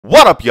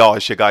What up, y'all?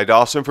 It's your guy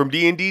Dawson from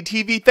D&D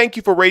TV. Thank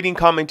you for rating,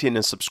 commenting,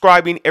 and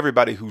subscribing.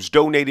 Everybody who's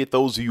donated,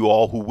 those of you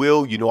all who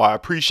will, you know I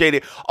appreciate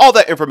it. All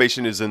that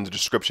information is in the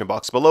description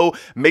box below.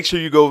 Make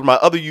sure you go to my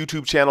other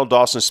YouTube channel,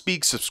 Dawson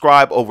Speaks,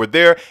 subscribe over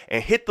there,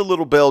 and hit the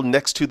little bell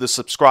next to the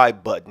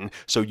subscribe button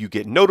so you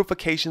get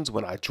notifications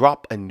when I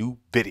drop a new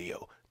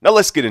video. Now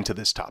let's get into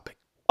this topic.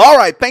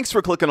 Alright, thanks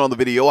for clicking on the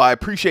video. I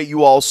appreciate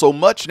you all so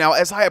much. Now,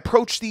 as I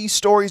approach these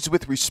stories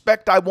with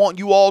respect, I want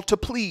you all to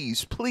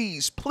please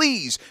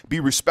be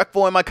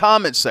respectful in my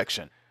comments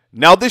section.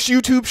 Now, this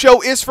YouTube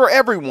show is for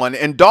everyone,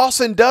 and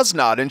Dawson does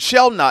not and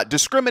shall not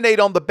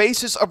discriminate on the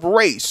basis of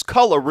race,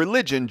 color,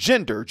 religion,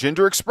 gender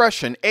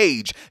expression,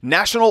 age,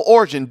 national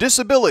origin,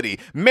 disability,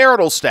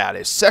 marital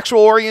status,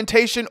 sexual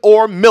orientation,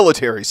 or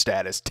military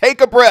status.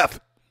 Take a breath.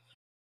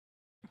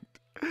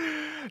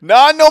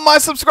 Now, I know my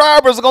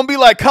subscribers are going to be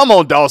like, come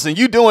on, Dawson,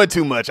 you doing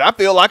too much. I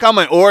feel like I'm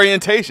in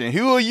orientation.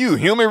 Who are you,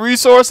 human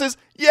resources?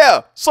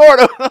 Yeah, sort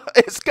of.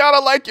 It's kind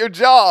of like your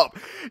job.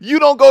 You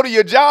don't go to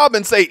your job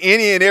and say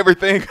any and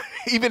everything,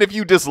 even if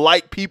you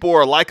dislike people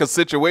or like a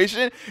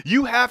situation.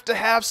 You have to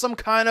have some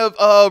kind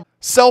of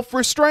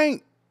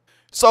self-restraint.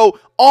 So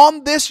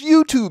on this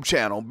YouTube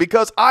channel,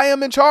 because I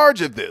am in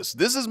charge of this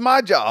is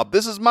my job,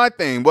 this is my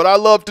thing, what I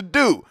love to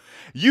do.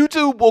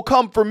 YouTube will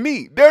come for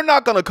me. They're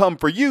not going to come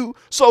for you.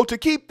 So to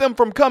keep them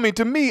from coming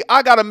to me,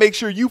 I got to make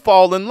sure you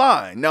fall in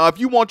line. Now, if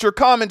you want your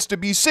comments to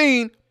be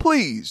seen,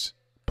 please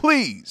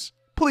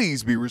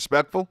be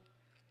respectful.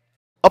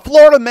 A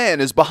Florida man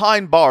is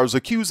behind bars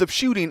accused of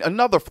shooting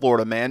another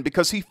Florida man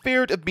because he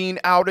feared of being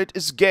outed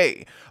as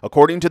gay.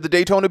 According to the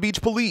Daytona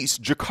Beach police,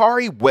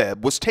 Jakari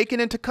Webb was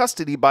taken into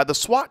custody by the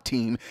SWAT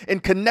team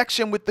in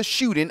connection with the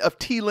shooting of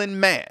Teelan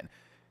Man.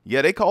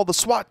 Yeah, they call the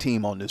SWAT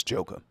team on this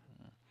joker.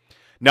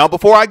 Now,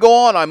 before I go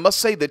on, I must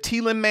say that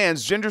Teelan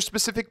Man's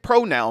gender-specific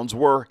pronouns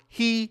were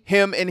he,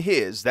 him, and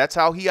his. That's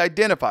how he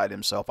identified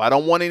himself. I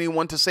don't want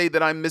anyone to say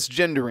that I'm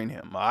misgendering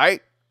him, all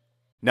right?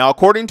 Now,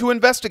 according to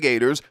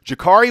investigators,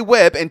 Jakari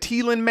Webb and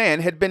Teelan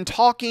Man had been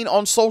talking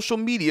on social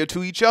media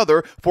to each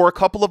other for a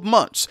couple of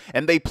months,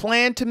 and they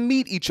planned to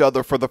meet each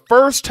other for the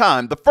first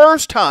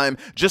time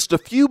just a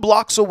few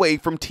blocks away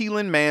from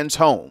Teelan Man's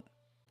home.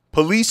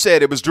 Police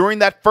said it was during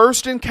that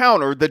first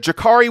encounter that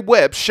Jakari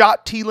Webb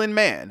shot Teelan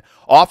Man.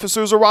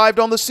 Officers arrived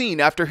on the scene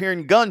after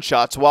hearing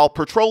gunshots while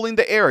patrolling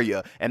the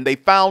area, and they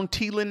found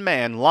Teelan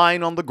Man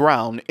lying on the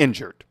ground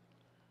injured.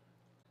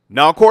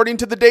 Now, according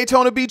to the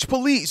Daytona Beach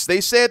police,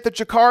 they said that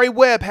Jakari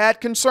Webb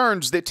had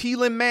concerns that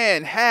Teelan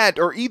Man had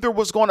or either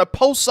was going to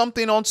post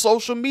something on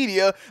social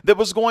media that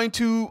was going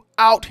to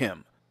out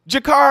him.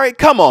 Jakari,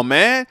 come on,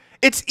 man.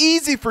 It's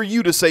easy for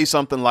you to say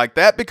something like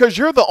that because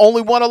you're the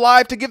only one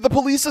alive to give the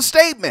police a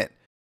statement.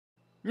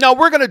 Now,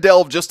 we're going to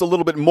delve just a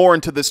little bit more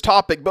into this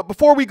topic, but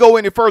before we go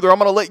any further, I'm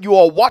going to let you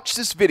all watch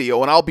this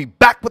video, and I'll be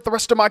back with the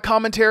rest of my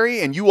commentary,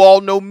 and you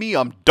all know me,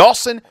 I'm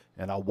Dawson,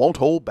 and I won't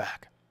hold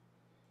back.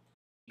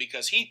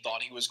 Because he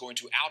thought he was going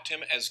to out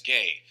him as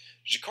gay.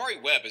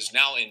 Jakari Webb is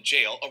now in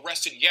jail,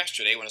 arrested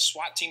yesterday when a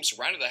SWAT team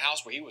surrounded the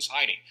house where he was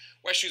hiding.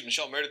 West News'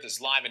 Michelle Meredith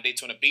is live in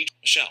Daytona Beach.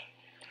 Michelle.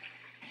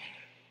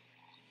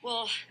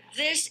 Well,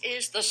 this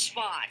is the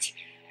spot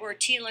where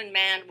Teelan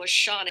Man was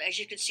shot. As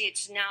you can see,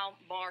 it's now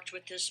marked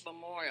with this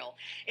memorial.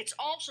 It's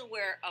also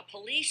where a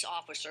police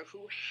officer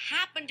who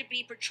happened to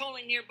be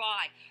patrolling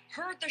nearby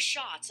heard the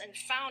shots and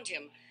found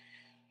him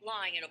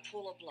lying in a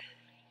pool of blood.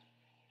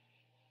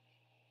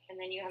 And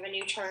then you have a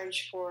new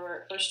charge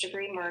for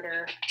first-degree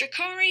murder.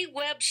 Jakari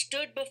Webb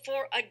stood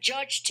before a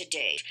judge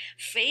today,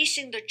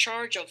 facing the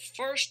charge of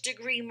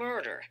first-degree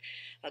murder,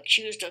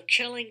 accused of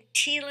killing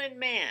Teelan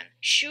Man,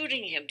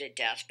 shooting him to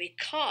death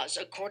because,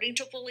 according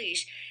to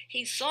police,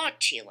 he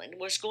thought Teelan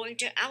was going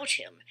to out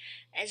him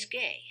as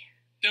gay.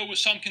 There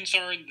was some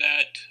concern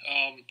that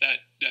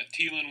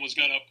Teelan was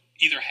going to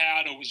either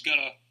had or was going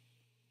to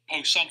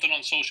post something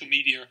on social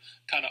media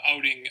kind of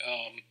outing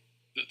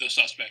the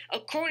suspect.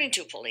 According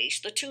to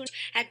police, the two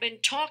had been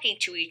talking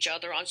to each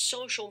other on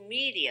social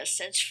media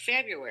since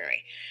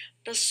February.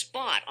 The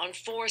spot on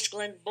Forest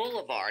Glen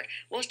Boulevard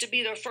was to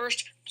be their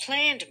first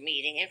planned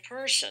meeting in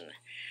person.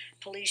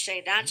 Police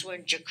say that's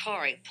when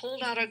Jakari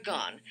pulled out a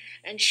gun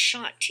and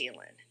shot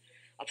Teelan.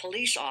 A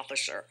police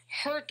officer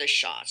heard the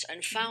shots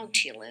and found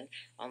Teelan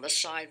on the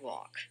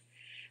sidewalk.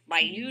 By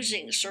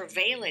using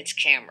surveillance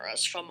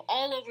cameras from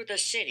all over the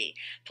city,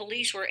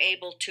 police were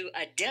able to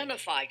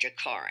identify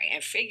Jakari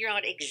and figure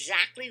out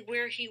exactly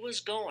where he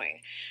was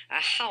going,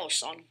 a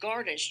house on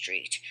Garden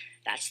Street.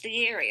 That's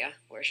the area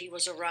where he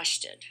was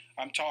arrested.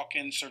 I'm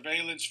talking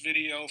surveillance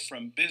video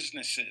from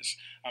businesses.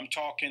 I'm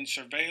talking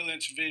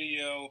surveillance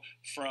video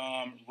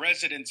from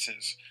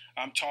residences.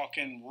 I'm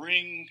talking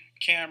Ring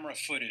camera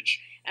footage.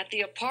 At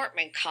the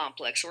apartment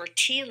complex where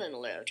Teelan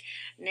lived,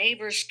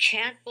 neighbors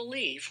can't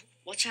believe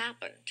what's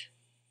happened.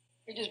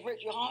 It just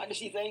breaks your heart to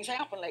see things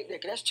happen like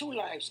that, 'cause that's two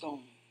lives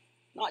gone,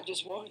 not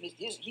just one. He's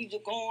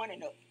just gone,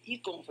 and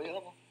he's gone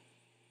forever.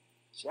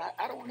 So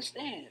I don't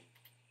understand.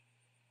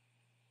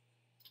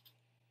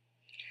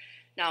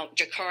 Now,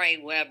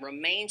 Jakari Webb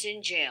remains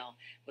in jail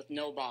with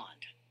no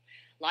bond.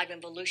 Live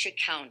in Volusia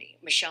County,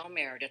 Michelle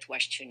Meredith,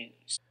 West 2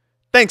 News.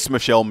 Thanks,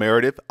 Michelle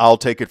Meredith. I'll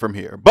take it from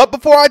here. But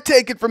before I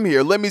take it from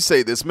here, let me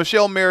say this.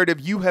 Michelle Meredith,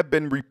 you have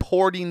been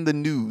reporting the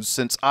news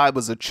since I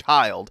was a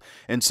child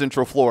in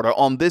Central Florida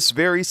on this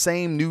very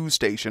same news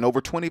station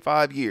over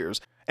 25 years.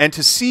 And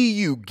to see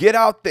you get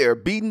out there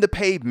beating the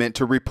pavement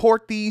to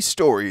report these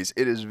stories,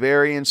 it is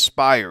very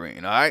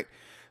inspiring, all right?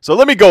 So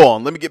let me go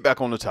on. Let me get back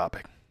on the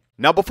topic.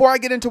 Now, before I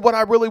get into what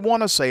I really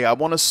want to say, I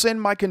want to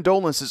send my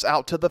condolences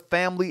out to the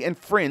family and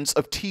friends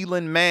of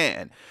Teelan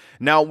Mann.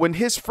 Now, when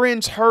his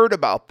friends heard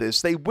about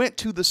this, they went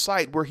to the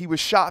site where he was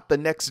shot the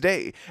next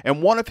day,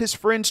 and one of his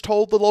friends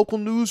told the local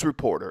news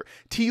reporter,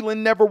 Teelan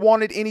never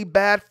wanted any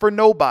bad for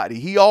nobody.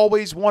 He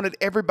always wanted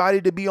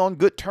everybody to be on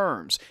good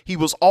terms. He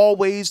was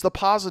always the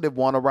positive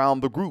one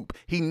around the group.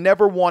 He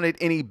never wanted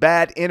any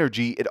bad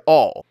energy at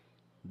all.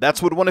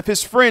 That's what one of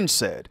his friends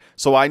said,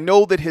 so I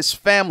know that his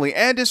family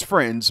and his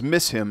friends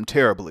miss him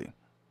terribly.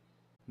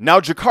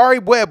 Now,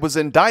 Jakari Webb was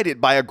indicted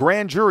by a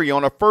grand jury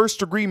on a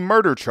first-degree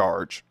murder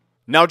charge.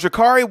 Now,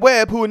 Jakari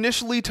Webb, who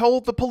initially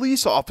told the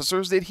police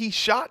officers that he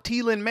shot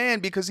Teelan Mann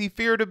because he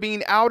feared of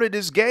being outed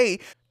as gay,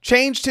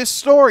 changed his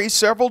story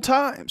several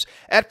times.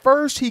 At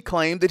first, he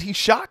claimed that he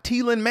shot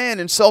Teelan Mann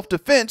in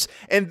self-defense,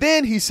 and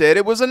then he said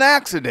it was an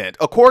accident,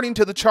 according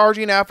to the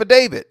charging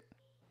affidavit.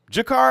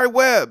 Jakari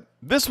Webb,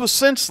 this was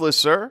senseless,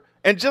 sir.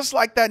 And just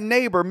like that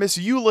neighbor, Miss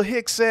Eula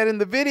Hicks, said in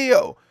the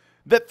video,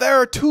 that there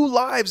are 2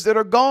 lives that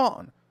are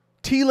gone.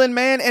 Teelan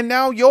Mann and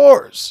now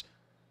yours.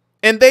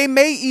 And they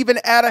may even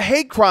add a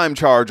hate crime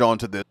charge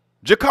onto this.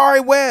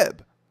 Jakari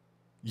Webb,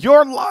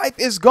 your life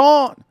is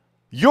gone.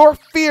 Your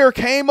fear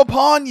came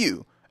upon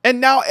you. And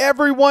now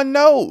everyone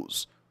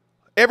knows.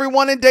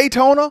 Everyone in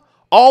Daytona,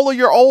 all of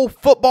your old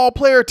football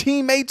player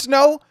teammates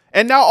know.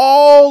 And now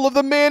all of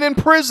the men in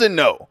prison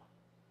know.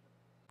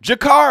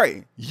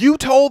 Jakari, you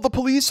told the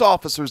police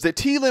officers that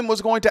Teelan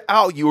was going to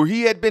out you, or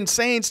he had been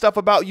saying stuff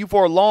about you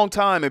for a long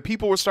time and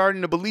people were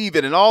starting to believe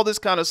it and all this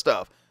kind of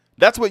stuff.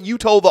 That's what you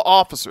told the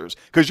officers,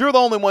 because you're the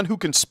only one who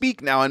can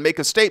speak now and make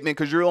a statement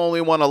because you're the only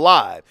one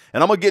alive.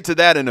 And I'm going to get to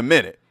that in a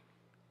minute.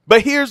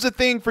 But here's the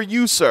thing for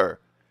you, sir.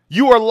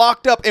 You are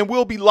locked up and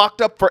will be locked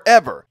up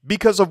forever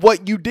because of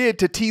what you did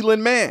to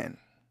Teelan Mann.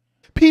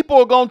 People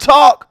are going to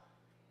talk.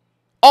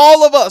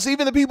 All of us,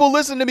 even the people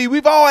listening to me,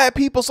 we've all had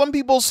people, some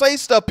people say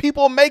stuff,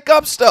 people make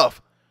up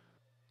stuff.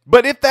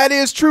 But if that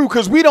is true,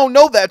 because we don't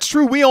know that's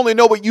true, we only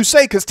know what you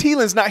say because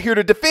Teelan's not here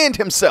to defend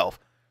himself.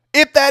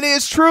 If that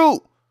is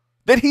true,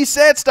 that he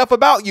said stuff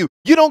about you,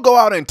 you don't go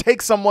out and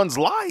take someone's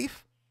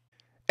life.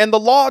 And the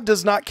law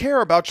does not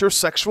care about your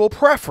sexual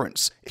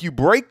preference. If you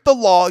break the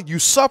law, you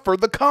suffer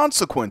the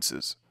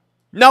consequences.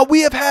 Now,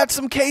 we have had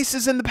some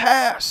cases in the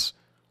past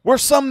where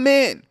some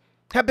men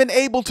have been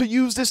able to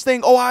use this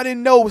thing. Oh, I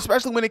didn't know,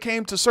 especially when it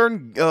came to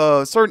certain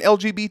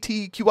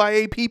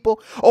LGBTQIA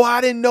people. Oh,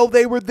 I didn't know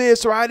they were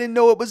this, or I didn't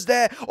know it was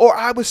that, or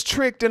I was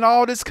tricked and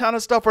all this kind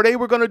of stuff, or they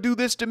were going to do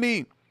this to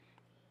me.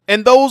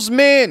 And those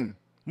men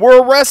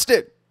were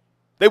arrested.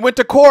 They went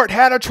to court,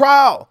 had a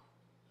trial,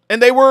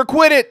 and they were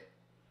acquitted.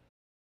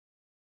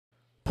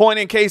 Point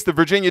in case, the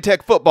Virginia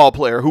Tech football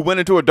player who went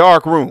into a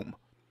dark room.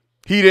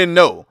 He didn't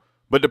know.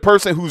 But the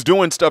person who's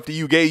doing stuff to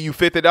you gave you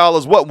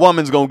 $50. What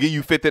woman's going to give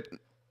you $50?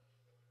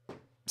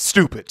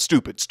 Stupid.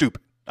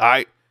 All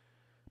right.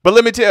 But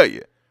let me tell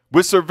you,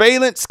 with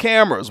surveillance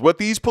cameras, what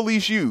these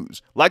police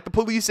use, like the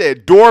police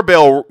said,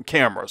 doorbell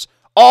cameras,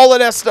 all of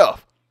that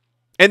stuff,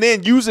 and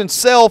then using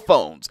cell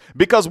phones,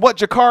 because what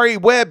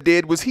Jakari Webb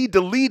did was he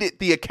deleted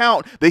the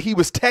account that he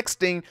was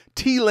texting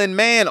Teelan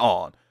Mann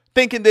on,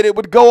 thinking that it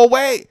would go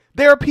away.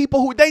 There are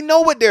people who, they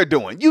know what they're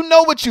doing. You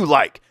know what you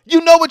like.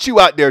 You know what you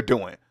out there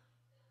doing.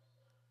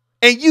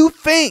 And you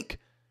think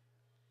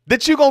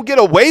that you're going to get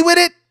away with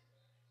it?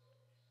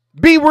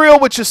 Be real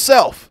with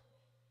yourself.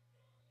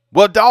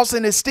 Well,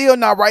 Dawson, is still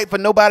not right for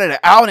nobody to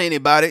out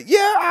anybody.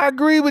 Yeah, I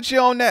agree with you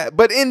on that.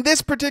 But in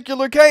this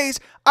particular case,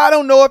 I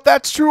don't know if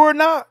that's true or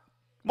not.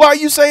 Why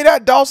you say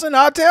that, Dawson?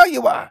 I'll tell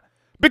you why.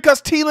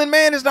 Because Teelan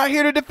Mann is not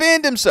here to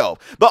defend himself.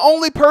 The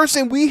only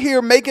person we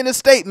hear making a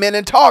statement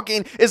and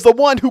talking is the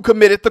one who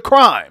committed the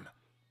crime.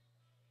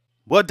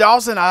 Well,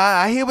 Dawson,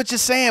 I hear what you're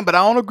saying, but I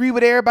don't agree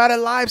with everybody's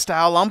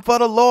lifestyle. I'm for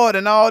the Lord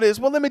and all this.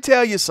 Well, let me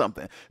tell you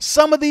something.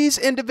 Some of these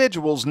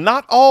individuals,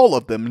 not all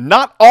of them,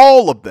 are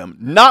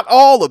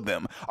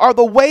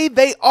the way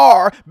they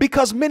are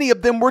because many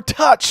of them were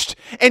touched.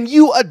 And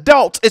you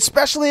adults,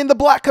 especially in the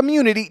black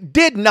community,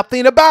 did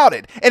nothing about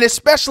it. And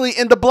especially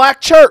in the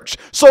black church.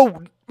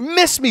 So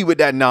miss me with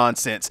that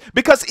nonsense,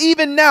 because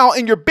even now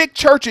in your big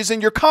churches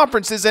and your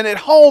conferences and at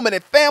home and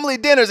at family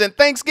dinners and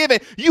Thanksgiving,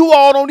 you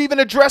all don't even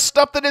address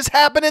stuff that has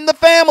happened in the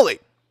family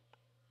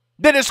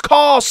that has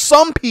caused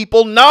some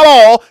people, not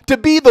all, to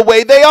be the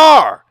way they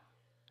are.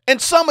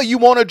 And some of you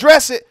won't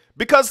address it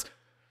because,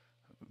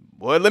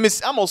 well, I'm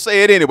gonna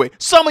say it anyway.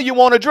 Some of you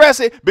won't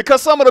address it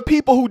because some of the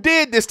people who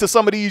did this to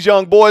some of these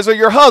young boys are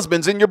your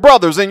husbands and your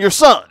brothers and your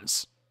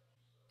sons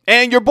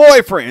and your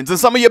boyfriends and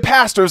some of your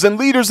pastors and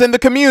leaders in the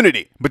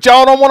community. But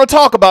y'all don't want to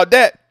talk about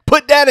that.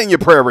 Put that in your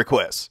prayer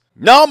requests.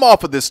 Now I'm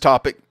off of this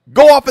topic.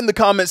 Go off in the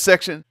comment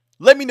section.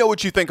 Let me know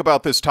what you think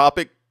about this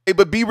topic. Hey,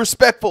 but be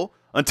respectful.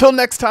 Until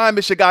next time,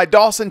 it's your guy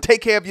Dawson.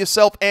 Take care of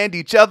yourself and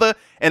each other.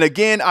 And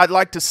again, I'd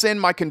like to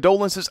send my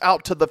condolences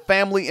out to the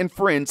family and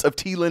friends of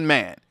Teelan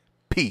Man.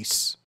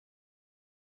 Peace.